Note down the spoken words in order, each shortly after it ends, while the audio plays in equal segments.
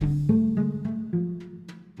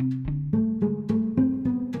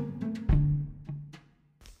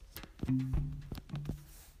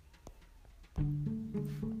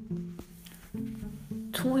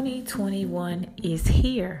2021 is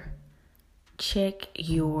here. Check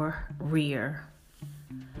your rear.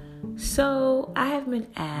 So I have been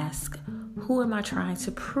asked, who am I trying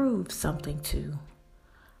to prove something to?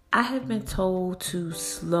 I have been told to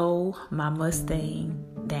slow my Mustang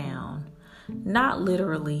down. Not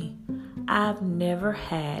literally. I've never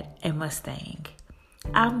had a Mustang.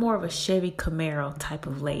 I'm more of a Chevy Camaro type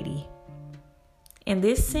of lady. In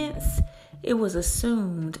this sense, it was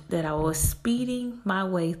assumed that I was speeding my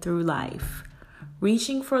way through life,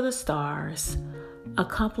 reaching for the stars,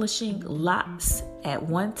 accomplishing lots at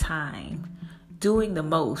one time, doing the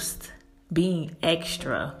most, being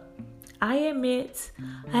extra. I admit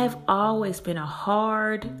I have always been a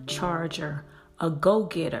hard charger, a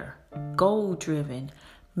go-getter, goal-driven,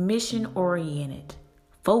 mission-oriented,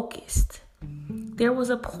 focused. There was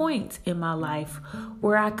a point in my life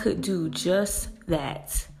where I could do just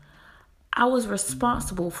that. I was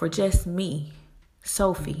responsible for just me,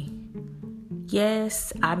 Sophie.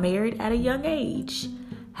 Yes, I married at a young age.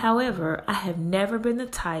 However, I have never been the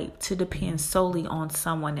type to depend solely on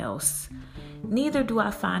someone else. Neither do I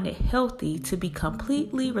find it healthy to be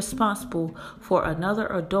completely responsible for another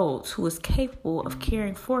adult who is capable of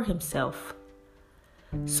caring for himself.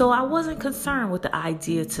 So I wasn't concerned with the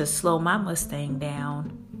idea to slow my Mustang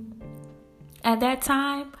down. At that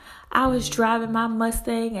time, I was driving my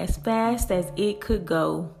Mustang as fast as it could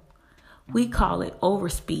go. We call it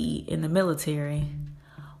overspeed in the military.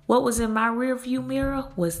 What was in my rearview mirror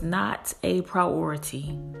was not a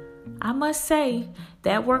priority. I must say,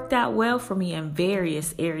 that worked out well for me in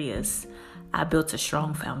various areas. I built a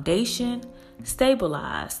strong foundation,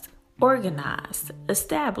 stabilized, organized,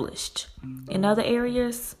 established. In other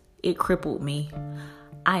areas, it crippled me.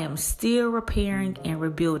 I am still repairing and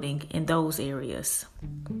rebuilding in those areas.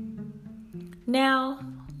 Now,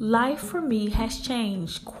 life for me has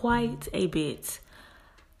changed quite a bit.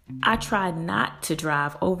 I try not to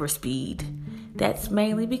drive overspeed. That's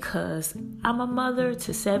mainly because I'm a mother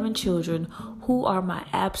to 7 children who are my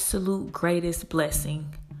absolute greatest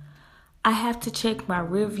blessing. I have to check my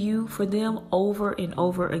rear view for them over and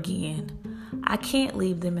over again. I can't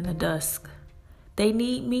leave them in the dust. They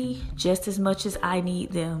need me just as much as I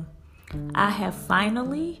need them. I have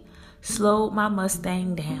finally slowed my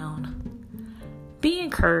Mustang down. Be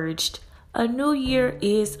encouraged. A new year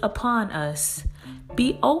is upon us.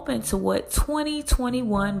 Be open to what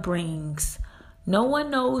 2021 brings. No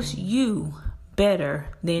one knows you better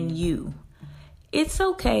than you. It's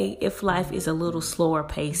okay if life is a little slower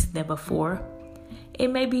paced than before. It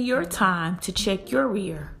may be your time to check your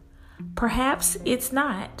rear. Perhaps it's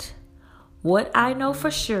not. What I know for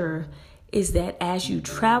sure is that as you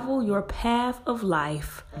travel your path of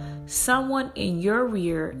life, someone in your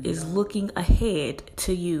rear is looking ahead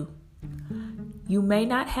to you. You may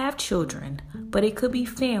not have children, but it could be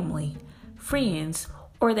family, friends,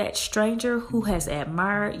 or that stranger who has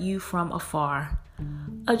admired you from afar.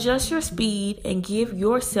 Adjust your speed and give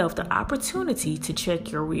yourself the opportunity to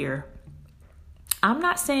check your rear. I'm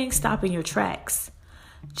not saying stop in your tracks.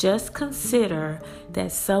 Just consider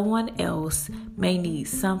that someone else may need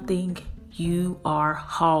something you are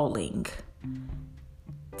hauling.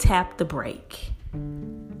 Tap the brake.